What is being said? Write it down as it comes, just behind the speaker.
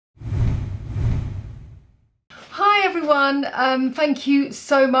everyone. Thank you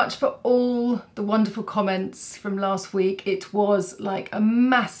so much for all the wonderful comments from last week. It was like a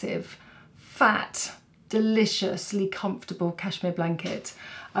massive, fat, deliciously comfortable cashmere blanket.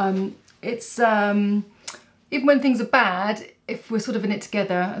 It's even when things are bad, if we're sort of in it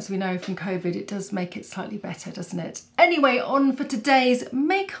together, as we know from COVID, it does make it slightly better, doesn't it? Anyway, on for today's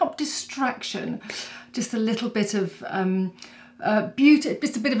makeup distraction. Just a little bit of beauty,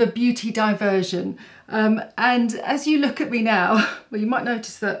 just a bit of a beauty diversion. And as you look at me now, well, you might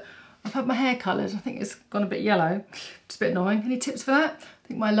notice that I've had my hair coloured. I think it's gone a bit yellow. It's a bit annoying. Any tips for that? I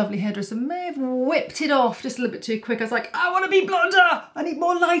think my lovely hairdresser may have whipped it off just a little bit too quick. I was like, I want to be blonder. I need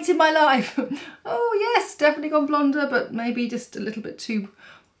more light in my life. Oh yes, definitely gone blonder, but maybe just a little bit too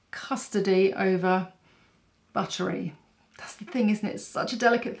custardy over buttery. That's the thing, isn't it? It's such a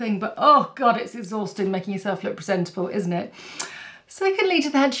delicate thing, but oh God, it's exhausting making yourself look presentable, isn't it? Secondly to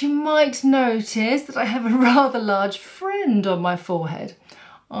that, you might notice that I have a rather large friend on my forehead.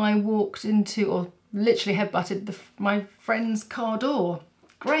 I walked into, or literally headbutted my friend's car door.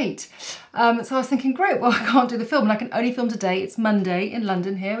 Great. So I was thinking, great, well, I can't do the film and I can only film today. It's Monday in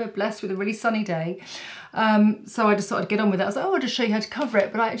London here. We're blessed with a really sunny day. So I just thought I'd get on with it. I was like, oh, I'll just show you how to cover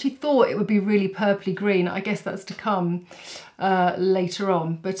it. But I actually thought it would be really purpley green. I guess that's to come later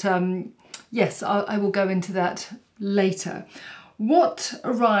on. But yes, I will go into that later. What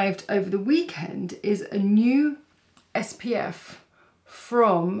arrived over the weekend is a new SPF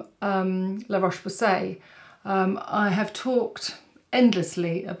from La Roche-Posay. I have talked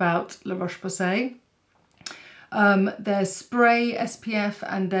endlessly about La Roche-Posay. Their spray SPF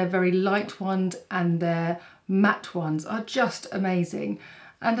and their very light ones and their matte ones are just amazing.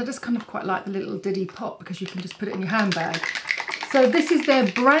 And I just kind of quite like the little diddy pop because you can just put it in your handbag. So this is their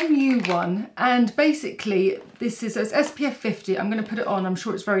brand new one, and basically this is, it's SPF 50. I'm going to put it on. I'm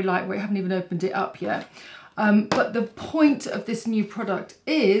sure it's very lightweight. I haven't even opened it up yet. But the point of this new product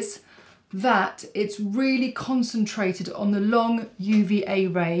is that it's really concentrated on the long UVA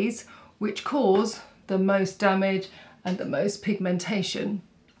rays, which cause the most damage and the most pigmentation.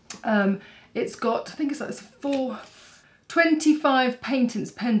 It's got, I think it's like 25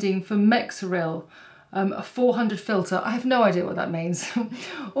 patents pending for Mexeril, a 400 filter. I have no idea what that means.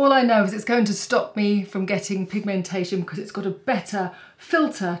 All I know is it's going to stop me from getting pigmentation because it's got a better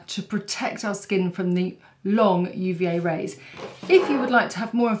filter to protect our skin from the long UVA rays. If you would like to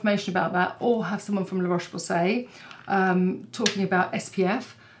have more information about that or have someone from La Roche-Posay talking about SPF,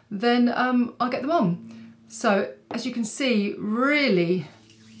 then I'll get them on. So as you can see, really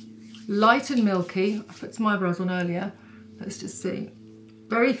light and milky. I put some eyebrows on earlier. Let's just see.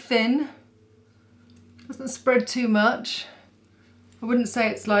 Very thin. Doesn't spread too much. I wouldn't say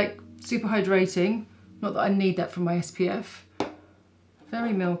it's like super hydrating. Not that I need that from my SPF.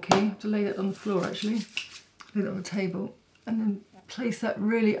 Very milky. I have to lay that on the floor actually. Lay it on the table. And then place that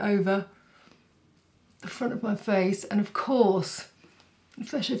really over the front of my face. And of course,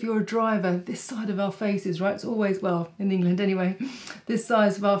 especially if you're a driver, this side of our faces, right? It's always, well, in England anyway, this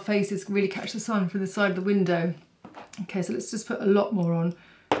side of our faces really catch the sun from the side of the window. Okay, so let's just put a lot more on.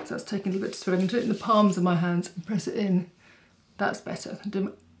 So that's taking a little bit to spread. I'm going to do it in the palms of my hands and press it in. That's better.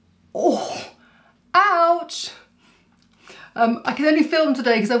 Oh, ouch! I can only film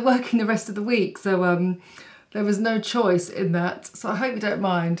today because I'm working the rest of the week, so there was no choice in that. So I hope you don't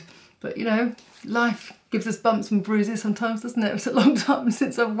mind. But you know, life gives us bumps and bruises sometimes, doesn't it? It's a long time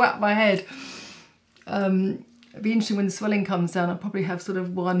since I've whacked my head. It'd be interesting when the swelling comes down. I'll probably have sort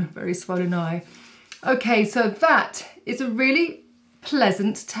of one very swollen eye. Okay, so that is a really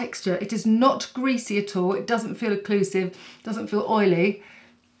pleasant texture. It is not greasy at all. It doesn't feel occlusive, doesn't feel oily.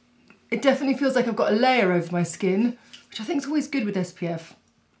 It definitely feels like I've got a layer over my skin, which I think is always good with SPF.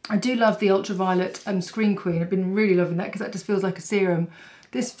 I do love the ultraviolet Screen Queen. I've been really loving that because that just feels like a serum.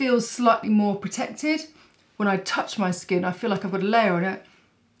 This feels slightly more protected. When I touch my skin, I feel like I've got a layer on it,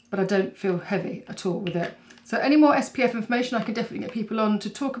 but I don't feel heavy at all with it. So any more SPF information, I can definitely get people on to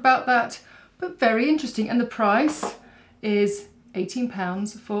talk about that, but very interesting. And the price is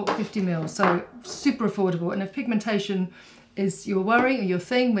 £18 for 50 ml, so super affordable. And if pigmentation is your worry or your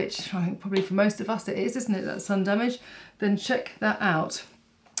thing, which I think probably for most of us it is, isn't it, that sun damage, then check that out.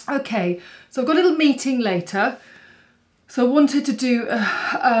 Okay, so I've got a little meeting later. So I wanted to do,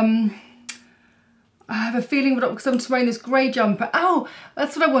 I have a feeling, because I'm just wearing this grey jumper. Oh,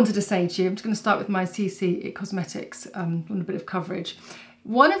 that's what I wanted to say to you. I'm just going to start with my CC Cosmetics, on a bit of coverage.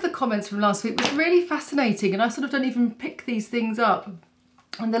 One of the comments from last week was really fascinating, and I sort of don't even pick these things up.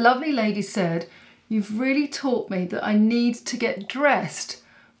 And the lovely lady said, "You've really taught me that I need to get dressed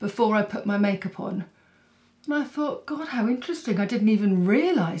before I put my makeup on." And I thought, God, how interesting. I didn't even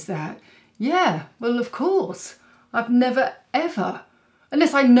realise that. Yeah, well, of course. I've never ever,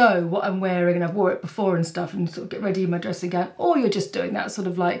 unless I know what I'm wearing and I've wore it before and stuff and sort of get ready in my dressing gown, or you're just doing that sort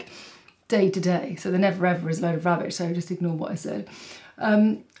of like day to day. So the never ever is a load of rubbish, so just ignore what I said.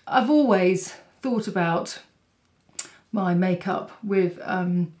 I've always thought about my makeup with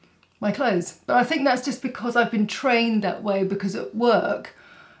my clothes, but I think that's just because I've been trained that way, because at work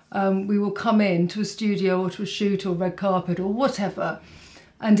we will come in to a studio or to a shoot or red carpet or whatever,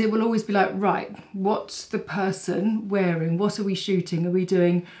 and it will always be like, right, what's the person wearing? What are we shooting? Are we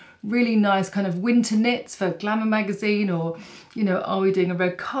doing really nice kind of winter knits for Glamour magazine, or, you know, are we doing a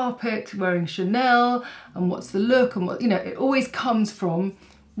red carpet wearing Chanel, and what's the look, and what, you know, it always comes from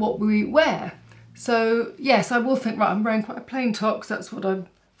what we wear. So yes, I will think, right, I'm wearing quite a plain top because that's what I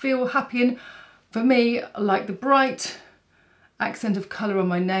feel happy in. For me, I like the bright accent of colour on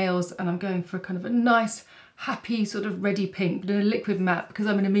my nails, and I'm going for kind of a nice, happy sort of reddy pink, but in a liquid matte, because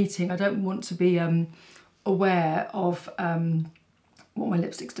I'm in a meeting. I don't want to be aware of what my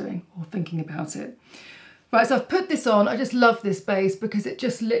lipstick's doing or thinking about it. Right, so I've put this on. I just love this base because it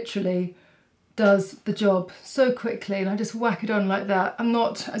just literally does the job so quickly, and I just whack it on like that. I'm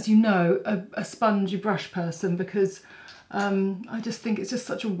not, as you know, a spongy brush person, because I just think it's just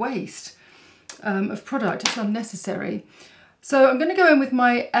such a waste of product. It's unnecessary. So I'm going to go in with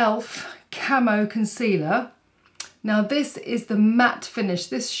my e.l.f. Camo Concealer. Now this is the matte finish.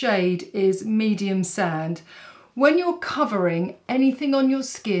 This shade is medium sand. When you're covering anything on your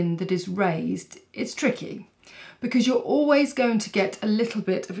skin that is raised, it's tricky because you're always going to get a little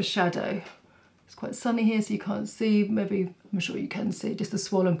bit of a shadow. It's quite sunny here, so you can't see. Maybe, I'm sure you can see, just the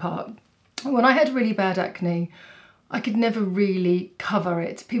swollen part. When I had really bad acne, I could never really cover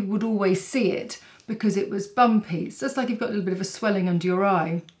it. People would always see it because it was bumpy. It's just like you've got a little bit of a swelling under your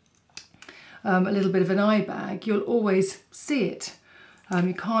eye, a little bit of an eye bag. You'll always see it.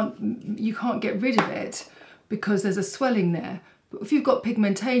 You can't get rid of it because there's a swelling there. But if you've got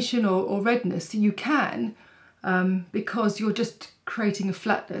pigmentation or redness, you can, because you're just creating a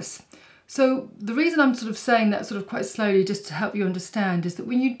flatness. So the reason I'm sort of saying that sort of quite slowly, just to help you understand, is that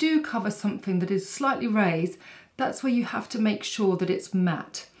when you do cover something that is slightly raised, that's where you have to make sure that it's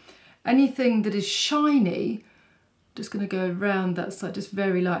matte. Anything that is shiny, just going to go around that side just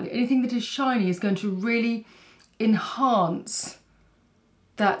very lightly, anything that is shiny is going to really enhance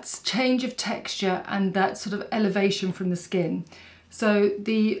that change of texture and that sort of elevation from the skin. So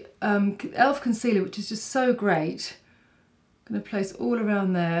the e.l.f. concealer, which is just so great, I'm going to place all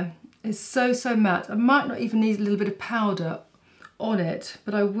around there, is so matte. I might not even need a little bit of powder on it,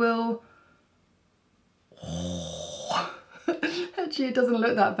 but I will. Actually, it doesn't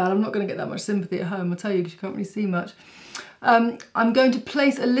look that bad. I'm not going to get that much sympathy at home, I'll tell you, because you can't really see much. I'm going to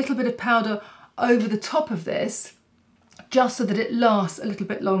place a little bit of powder over the top of this, just so that it lasts a little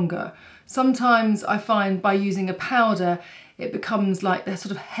bit longer. Sometimes I find by using a powder, it becomes like that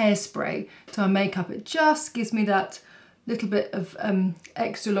sort of hairspray to our makeup. It just gives me that little bit of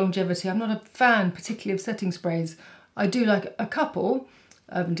extra longevity. I'm not a fan particularly of setting sprays. I do like a couple,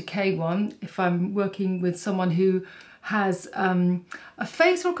 Urban Decay one, if I'm working with someone who has a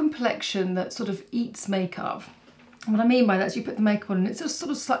face or complexion that sort of eats makeup. What I mean by that is you put the makeup on and it just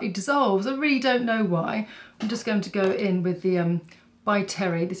sort of slightly dissolves. I really don't know why. I'm just going to go in with the by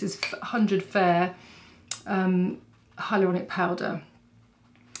Terry. This is 100 Fair hyaluronic powder.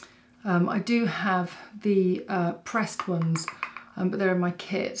 I do have the pressed ones, but they're in my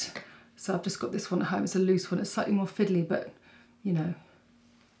kit. So I've just got this one at home. It's a loose one. It's slightly more fiddly, but you know,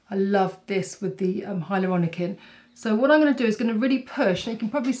 I love this with the hyaluronic in. So what I'm going to do is going to really push, and you can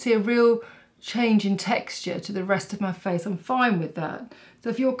probably see a real change in texture to the rest of my face. I'm fine with that. So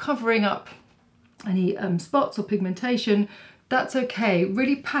if you're covering up any spots or pigmentation, that's okay.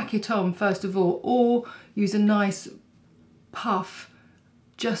 Really pack it on first of all, or use a nice puff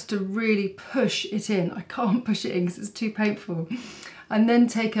just to really push it in. I can't push it in because it's too painful. And then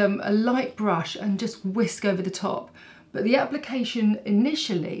take a light brush and just whisk over the top. But the application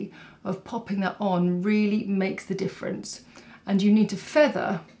initially of popping that on really makes the difference. And you need to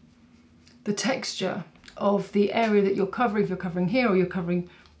feather the texture of the area that you're covering. If you're covering here or you're covering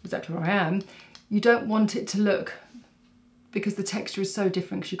exactly where I am, you don't want it to look, because the texture is so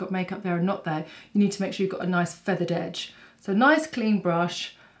different because you've got makeup there and not there, you need to make sure you've got a nice feathered edge. So nice clean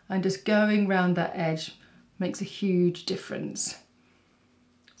brush and just going round that edge makes a huge difference.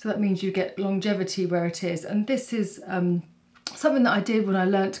 So that means you get longevity where it is. And this is something that I did when I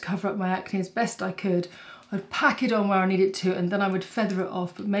learnt to cover up my acne as best I could. I'd pack it on where I needed to, and then I would feather it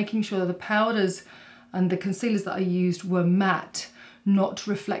off, but making sure that the powders and the concealers that I used were matte, not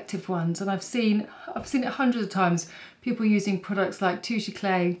reflective ones. And I've seen it hundreds of times, people using products like Touche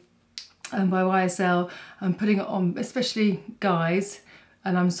Eclat by YSL. I'm putting it on, especially guys,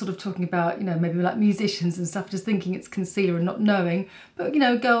 and I'm sort of talking about, you know, maybe like musicians and stuff, just thinking it's concealer and not knowing, but you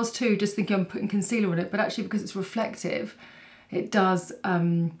know, girls too, just thinking I'm putting concealer on it, but actually because it's reflective, it does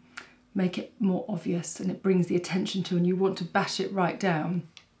make it more obvious, and it brings the attention to, and you want to bash it right down.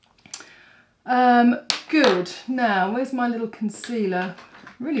 Good. Now, where's my little concealer?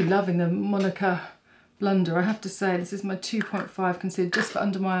 Really loving the Monica Blunder. I have to say, this is my 2.5 concealer just for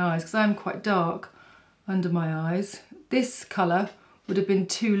under my eyes, because I am quite dark under my eyes. This colour would have been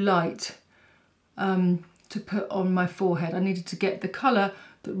too light to put on my forehead. I needed to get the colour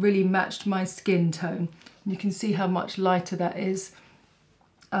that really matched my skin tone. And you can see how much lighter that is,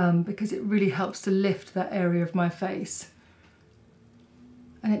 because it really helps to lift that area of my face.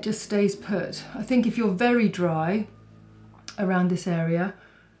 And it just stays put. I think if you're very dry around this area,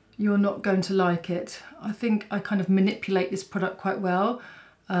 you're not going to like it. I think I kind of manipulate this product quite well,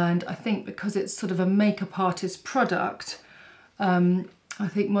 and I think because it's sort of a makeup artist product, I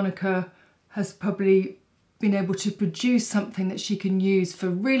think Monica has probably been able to produce something that she can use for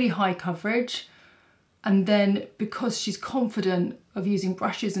really high coverage, and then because she's confident of using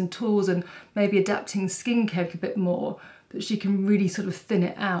brushes and tools and maybe adapting skincare a bit more, that she can really sort of thin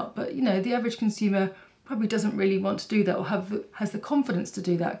it out. But you know, the average consumer probably doesn't really want to do that, or has the confidence to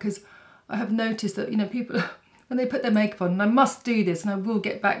do that, because I have noticed that, you know, people, when they put their makeup on, and I must do this, and I will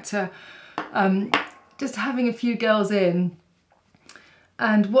get back to just having a few girls in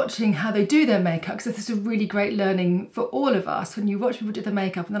and watching how they do their makeup, because this is a really great learning for all of us. When you watch people do their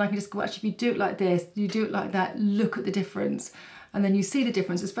makeup, and then I can just go, actually, if you do it like this, you do it like that, look at the difference. And then you see the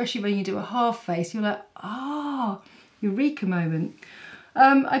difference, especially when you do a half face, you're like, ah, eureka moment.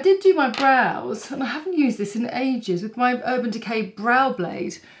 I did do my brows, and I haven't used this in ages, with my Urban Decay brow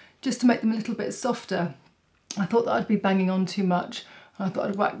blade, just to make them a little bit softer. I thought that I'd be banging on too much, and I thought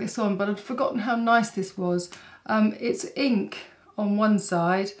I'd whack this on, but I'd forgotten how nice this was. It's ink on one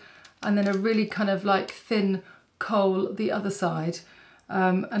side, and then a really kind of like thin kohl the other side.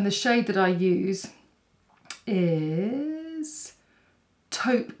 And the shade that I use is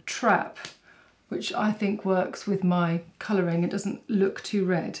Taupe Trap, which I think works with my colouring. It doesn't look too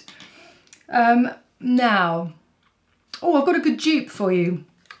red. Now, oh, I've got a good dupe for you.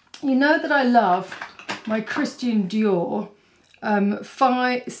 You know that I love my Christian Dior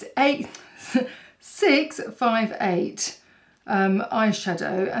 658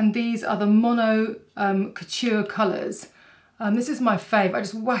 eyeshadow, and these are the Mono Couture colours. This is my fave. I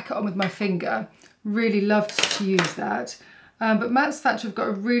just whack it on with my finger. Really love to use that. But Matt's Factory have got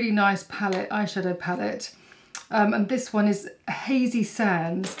a really nice palette, eyeshadow palette, and this one is Hazy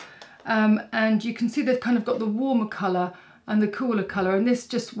Sands, and you can see they've kind of got the warmer colour and the cooler colour, and this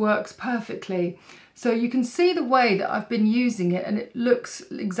just works perfectly. So you can see the way that I've been using it, and it looks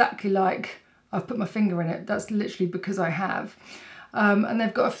exactly like I've put my finger in it. That's literally because I have. And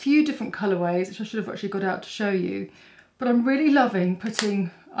they've got a few different colourways, which I should have actually got out to show you, but I'm really loving putting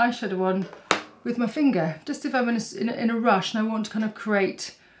eyeshadow on with my finger, just if I'm in a rush and I want to kind of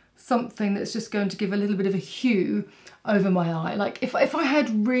create something that's just going to give a little bit of a hue over my eye. Like if I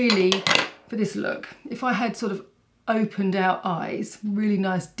had really, for this look, if I had sort of opened out eyes, really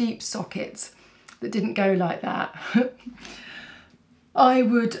nice deep sockets that didn't go like that, I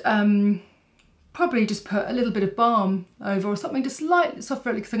would probably just put a little bit of balm over, or something just slightly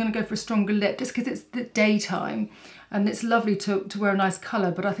softer, because I'm going to go for a stronger lip, just because it's the daytime and it's lovely to wear a nice colour,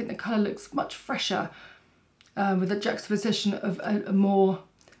 but I think the colour looks much fresher with a juxtaposition of a more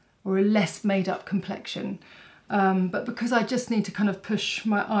or a less made up complexion. But because I just need to kind of push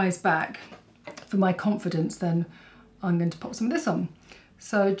my eyes back for my confidence, then I'm going to pop some of this on.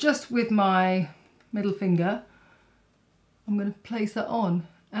 So just with my middle finger, I'm going to place that on,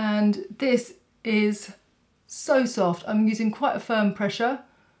 and this is so soft. I'm using quite a firm pressure,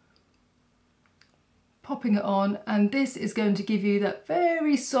 popping it on, and this is going to give you that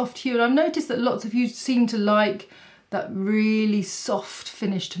very soft hue. And I've noticed that lots of you seem to like that really soft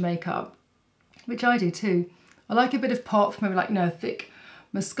finish to makeup, which I do too. I like a bit of pop from maybe like, you know, thick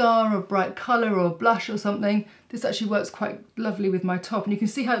mascara or bright colour or blush or something. This actually works quite lovely with my top, and you can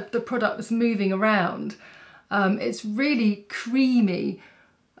see how the product is moving around. It's really creamy,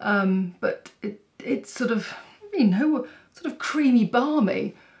 but it's sort of, you know, sort of creamy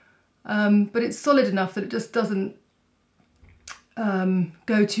balmy, but it's solid enough that it just doesn't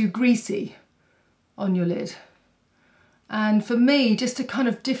go too greasy on your lid. And for me, just to kind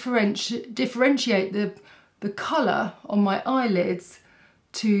of differentiate the colour on my eyelids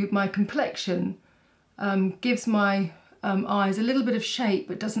to my complexion, gives my eyes a little bit of shape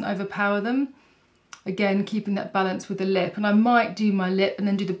but doesn't overpower them. Again, keeping that balance with the lip. And I might do my lip and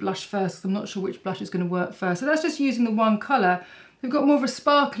then do the blush first, because I'm not sure which blush is going to work first. So that's just using the one colour. We've got more of a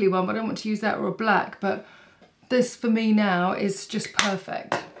sparkly one, but I don't want to use that or a black. But this for me now is just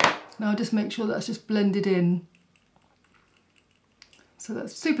perfect. Now I'll just make sure that's just blended in. So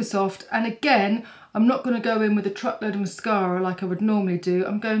that's super soft. And again, I'm not going to go in with a truckload of mascara like I would normally do.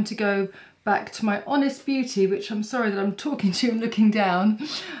 I'm going to go back to my Honest Beauty, which I'm sorry that I'm talking to and looking down.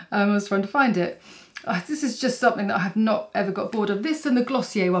 I was trying to find it. This is just something that I have not ever got bored of. This and the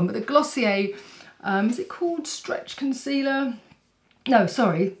Glossier one, but the Glossier, is it called Stretch Concealer? No,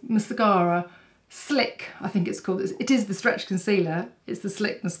 sorry, mascara. Slick, I think it's called. It is the Stretch Concealer. It's the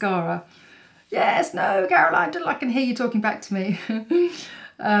Slick Mascara. Yes, no, Caroline, I can hear you talking back to me.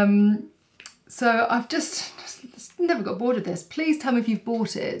 So I've just never got bored of this. Please tell me if you've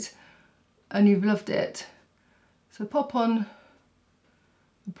bought it and you've loved it. So pop on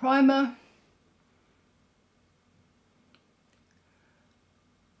the primer.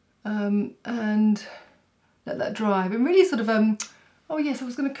 And let that dry. But really sort of, oh yes, I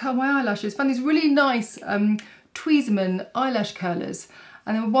was going to curl my eyelashes. Found these really nice Tweezerman eyelash curlers.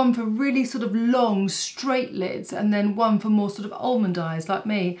 And then one for really sort of long, straight lids, and then one for more sort of almond eyes like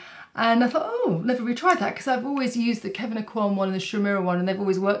me. And I thought, oh, never really tried that, because I've always used the Kevyn Aucoin one and the Shamira one, and they've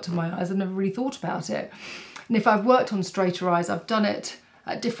always worked on my eyes. I've never really thought about it. And if I've worked on straighter eyes, I've done it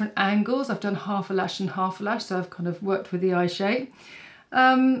at different angles. I've done half a lash and half a lash, so I've kind of worked with the eye shape.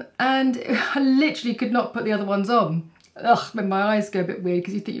 And I literally could not put the other ones on. Ugh, when my eyes go a bit weird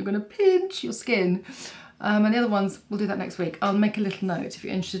because you think you're going to pinch your skin. And the other ones, we'll do that next week. I'll make a little note if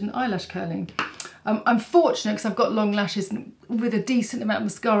you're interested in eyelash curling. I'm fortunate because I've got long lashes, and with a decent amount of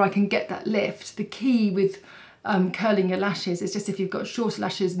mascara I can get that lift. The key with curling your lashes is just if you've got shorter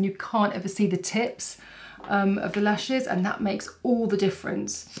lashes and you can't ever see the tips of the lashes, and that makes all the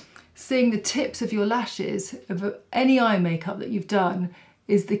difference. Seeing the tips of your lashes of any eye makeup that you've done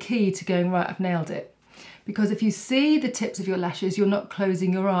is the key to going, right, I've nailed it. Because if you see the tips of your lashes, you're not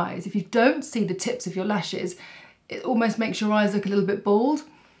closing your eyes. If you don't see the tips of your lashes, it almost makes your eyes look a little bit bald.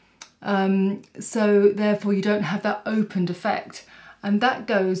 So therefore you don't have that opened effect. And that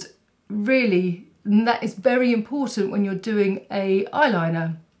goes really, and that is very important when you're doing a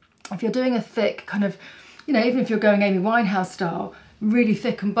eyeliner. If you're doing a thick kind of, you know, even if you're going Amy Winehouse style, really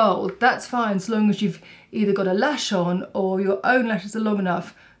thick and bold, that's fine, so long as you've either got a lash on or your own lashes are long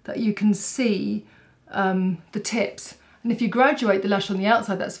enough that you can see the tips. And if you graduate the lash on the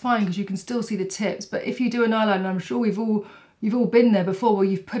outside, that's fine because you can still see the tips. But if you do an eyeliner, I'm sure you've all been there before, where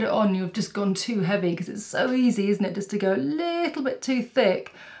you've put it on and you've just gone too heavy, because it's so easy, isn't it, just to go a little bit too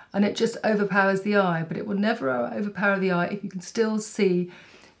thick and it just overpowers the eye. But it will never overpower the eye if you can still see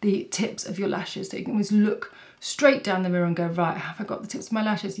the tips of your lashes. So you can always look straight down the mirror and go, right, have I got the tips of my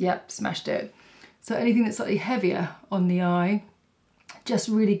lashes? Yep, smashed it. So anything that's slightly heavier on the eye, just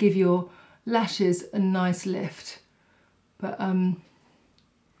really give your lashes a nice lift. But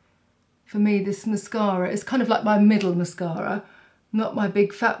for me, this mascara is kind of like my middle mascara, not my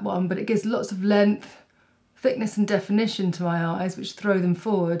big fat one, but it gives lots of length, thickness and definition to my eyes, which throw them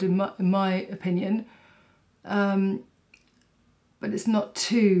forward in my opinion. But it's not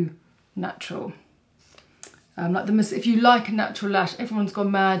too natural. If you like a natural lash, everyone's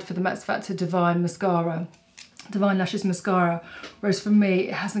gone mad for the Max Factor Divine mascara, Divine Lashes mascara, whereas for me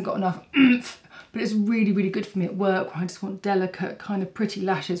it hasn't got enough oomph, but it's really, really good for me at work where I just want delicate, kind of pretty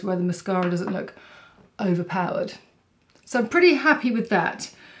lashes where the mascara doesn't look overpowered. So I'm pretty happy with that.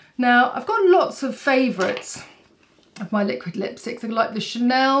 Now, I've got lots of favourites of my liquid lipsticks. I like the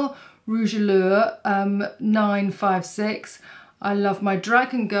Chanel Rouge Allure 956. I love my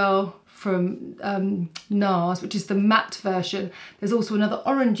Dragon Girl from NARS, which is the matte version. There's also another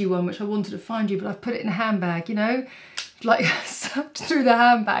orangey one which I wanted to find you, but I've put it in a handbag, you know, like sucked through the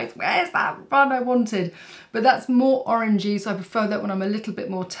handbags. Where's that one I wanted? But that's more orangey, so I prefer that when I'm a little bit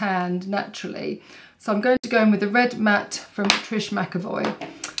more tanned naturally. So I'm going to go in with the red matte from Trish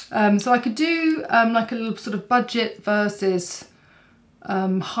McAvoy. So I could do like a little sort of budget versus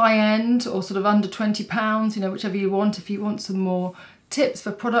high end, or sort of under £20, you know, whichever you want. If you want some more tips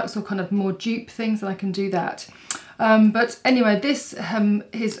for products or kind of more dupe things, then I can do that. But anyway, this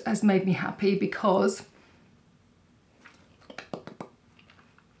has made me happy because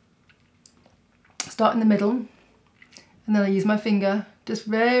start in the middle and then I use my finger just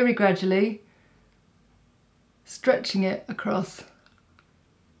very gradually stretching it across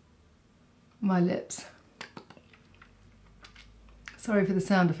my lips. Sorry for the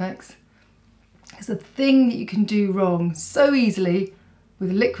sound effects. It's a thing that you can do wrong so easily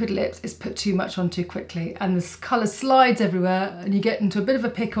with liquid lips is put too much on too quickly, and this colour slides everywhere and you get into a bit of a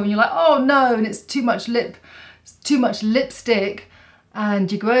pickle and you're like, oh no, and it's too much lipstick,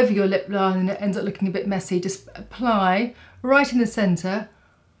 and you go over your lip line and it ends up looking a bit messy. Just apply right in the centre,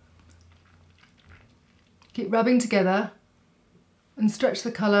 keep rubbing together and stretch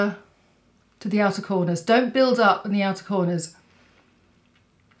the colour to the outer corners. Don't build up in the outer corners.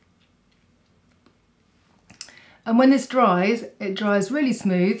 And when this dries, it dries really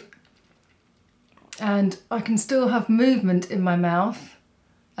smooth, and I can still have movement in my mouth,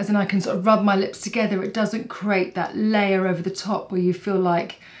 as in I can sort of rub my lips together. It doesn't create that layer over the top where you feel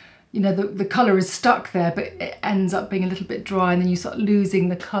like, you know, the colour is stuck there, but it ends up being a little bit dry, and then you start losing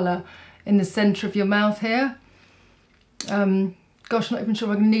the colour in the centre of your mouth here. Gosh, I'm not even sure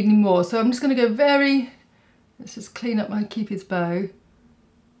I'm going to need any more. So I'm just going to go let's just clean up my Cupid's bow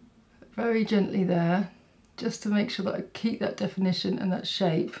very gently there, just to make sure that I keep that definition and that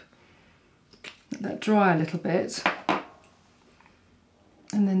shape. Let that dry a little bit.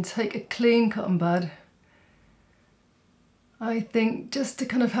 And then take a clean cotton bud. I think just to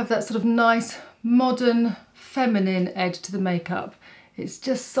kind of have that sort of nice, modern, feminine edge to the makeup. It's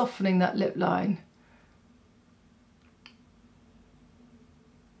just softening that lip line.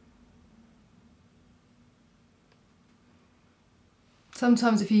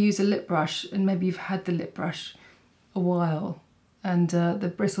 Sometimes if you use a lip brush, and maybe you've had the lip brush a while and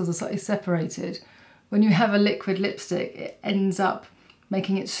the bristles are slightly separated, when you have a liquid lipstick, it ends up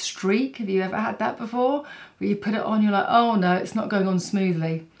making it streak. Have you ever had that before? Where you put it on, you're like, oh no, it's not going on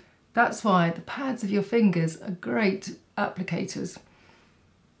smoothly. That's why the pads of your fingers are great applicators.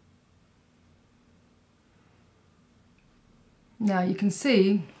 Now you can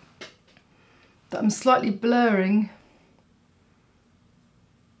see that I'm slightly blurring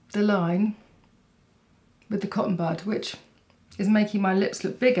the line with the cotton bud, which is making my lips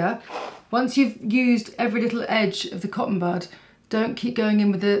look bigger. Once you've used every little edge of the cotton bud, don't keep going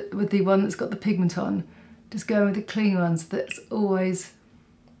in with the one that's got the pigment on. Just go with the clean ones. That's always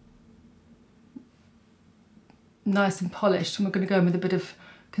nice and polished. And we're going to go in with a bit of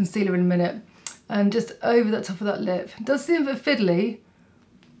concealer in a minute. And just over the top of that lip. It does seem a bit fiddly.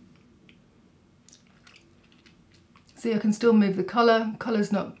 See, I can still move the colour.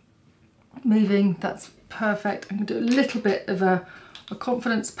 Colour's not moving. That's perfect. I'm going to do a little bit of a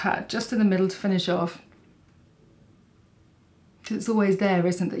confidence pat just in the middle to finish off. Because it's always there,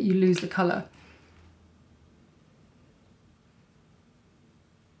 isn't it, that you lose the colour.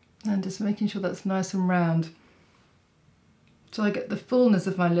 And just making sure that's nice and round. So I get the fullness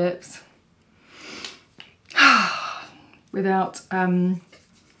of my lips without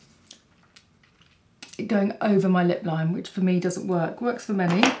it going over my lip line, which for me doesn't work. Works for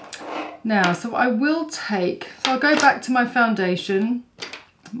many. Now, so I will take, so I'll go back to my foundation.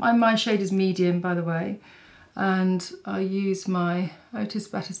 My shade is medium, by the way. And I use my Otis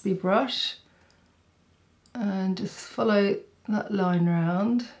Battersby brush and just follow that line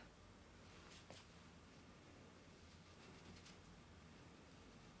round.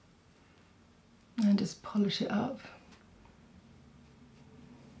 And just polish it up.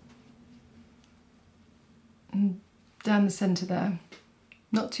 And down the centre there.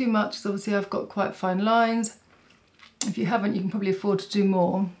 Not too much, because obviously I've got quite fine lines. If you haven't, you can probably afford to do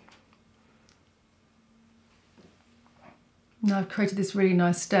more. Now I've created this really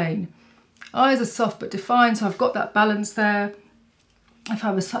nice stain. Eyes are soft but defined, so I've got that balance there. If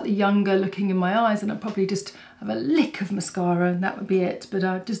I was slightly younger looking in my eyes, then I'd probably just have a lick of mascara and that would be it. But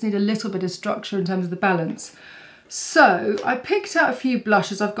I just need a little bit of structure in terms of the balance. So I picked out a few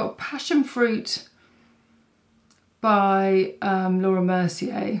blushes. I've got Passion Fruit by Laura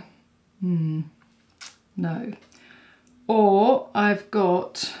Mercier. No. Or I've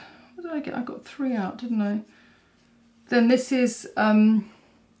got, what did I get? I got 3 out, didn't I? Then this is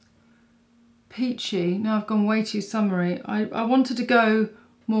Peachy. Now I've gone way too summery. I wanted to go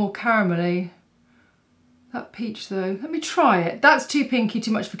more caramelly. That peach though, let me try it. That's too pinky,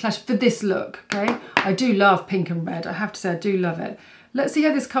 too much for Clash for this look, okay? I do love pink and red. I have to say I do love it. Let's see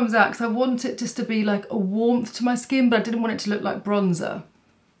how this comes out, because I want it just to be like a warmth to my skin, but I didn't want it to look like bronzer.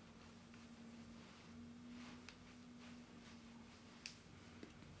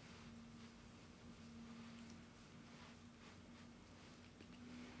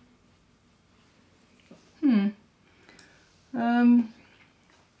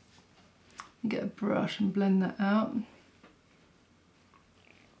 Get a brush and blend that out.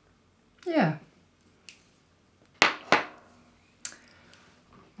 Yeah. I'm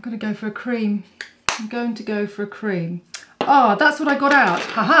going to go for a cream. I'm going to go for a cream. Oh, that's what I got out.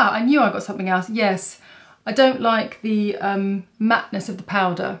 Haha, I knew I got something else. Yes, I don't like the mateness of the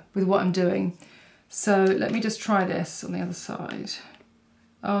powder with what I'm doing. So let me just try this on the other side.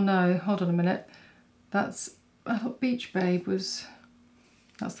 Oh no, hold on a minute. I thought Beach Babe was,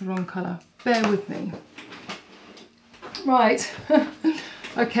 that's the wrong colour. Bear with me. Right,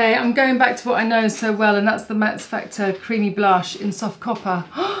 okay, I'm going back to what I know so well, and that's the Max Factor Creamy Blush in Soft Copper.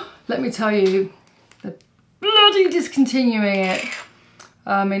 Let me tell you, they're bloody discontinuing it.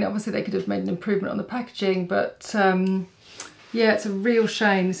 I mean, obviously they could have made an improvement on the packaging, but yeah, it's a real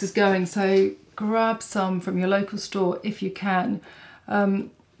shame this is going. So grab some from your local store if you can.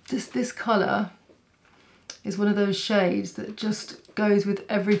 This colour is one of those shades that just goes with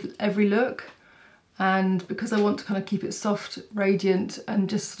every look. And because I want to kind of keep it soft, radiant, and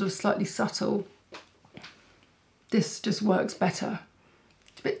just sort of slightly subtle, this just works better.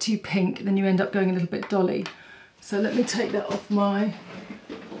 It's a bit too pink, then you end up going a little bit dolly. So let me take that off my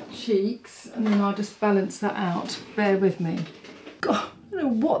cheeks, and then I'll just balance that out. Bear with me. God, I don't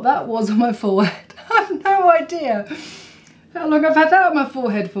know what that was on my forehead. I have no idea how long I've had that on my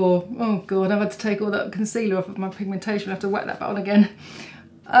forehead for. Oh God, I've had to take all that concealer off of my pigmentation. I have to wet that back on again.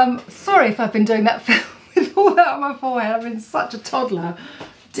 Sorry if I've been doing that with all that on my forehead. I've been such a toddler.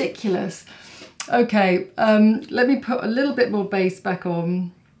 Ridiculous. Okay, let me put a little bit more base back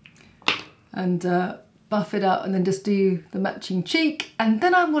on and buff it up, and then just do the matching cheek, and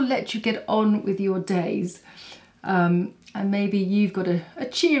then I will let you get on with your days. And maybe you've got a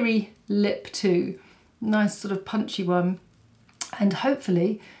cheery lip too. Nice sort of punchy one. And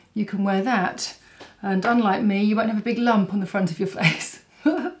hopefully you can wear that. And unlike me, you won't have a big lump on the front of your face.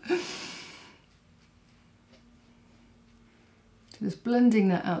 Just blending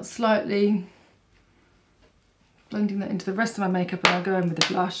that out slightly, blending that into the rest of my makeup, and I'll go in with the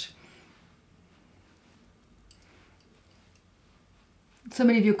blush. So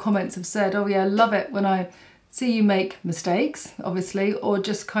many of your comments have said, oh yeah, I love it when I see you make mistakes, obviously, or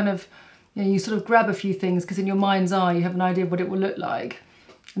just kind of, you know, you sort of grab a few things because in your mind's eye you have an idea of what it will look like,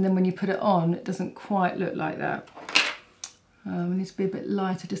 and then when you put it on it doesn't quite look like that. It needs to be a bit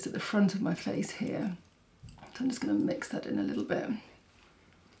lighter just at the front of my face here. So I'm just going to mix that in a little bit,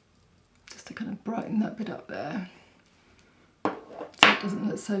 just to kind of brighten that bit up there, so it doesn't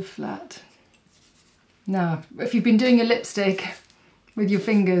look so flat. Now, if you've been doing your lipstick with your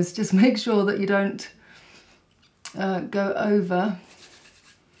fingers, just make sure that you don't go over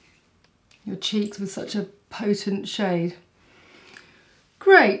your cheeks with such a potent shade.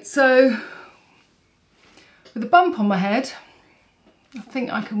 Great, so with a bump on my head, I think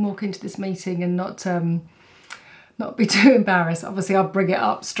I can walk into this meeting and not be too embarrassed. Obviously I'll bring it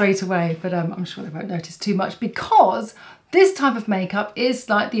up straight away, but I'm sure they won't notice too much, because this type of makeup is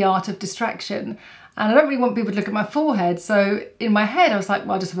like the art of distraction. And I don't really want people to look at my forehead, so in my head I was like,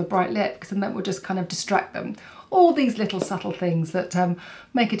 well, I'll just have a bright lip, because then that will just kind of distract them. All these little subtle things that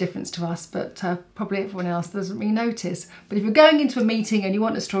make a difference to us, but probably everyone else doesn't really notice. But if you're going into a meeting and you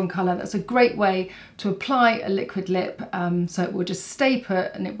want a strong colour, that's a great way to apply a liquid lip, so it will just stay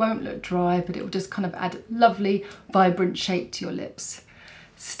put and it won't look dry, but it will just kind of add lovely, vibrant shape to your lips.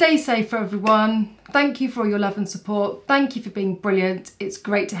 Stay safe, everyone. Thank you for all your love and support. Thank you for being brilliant. It's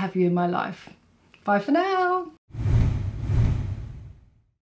great to have you in my life. Bye for now.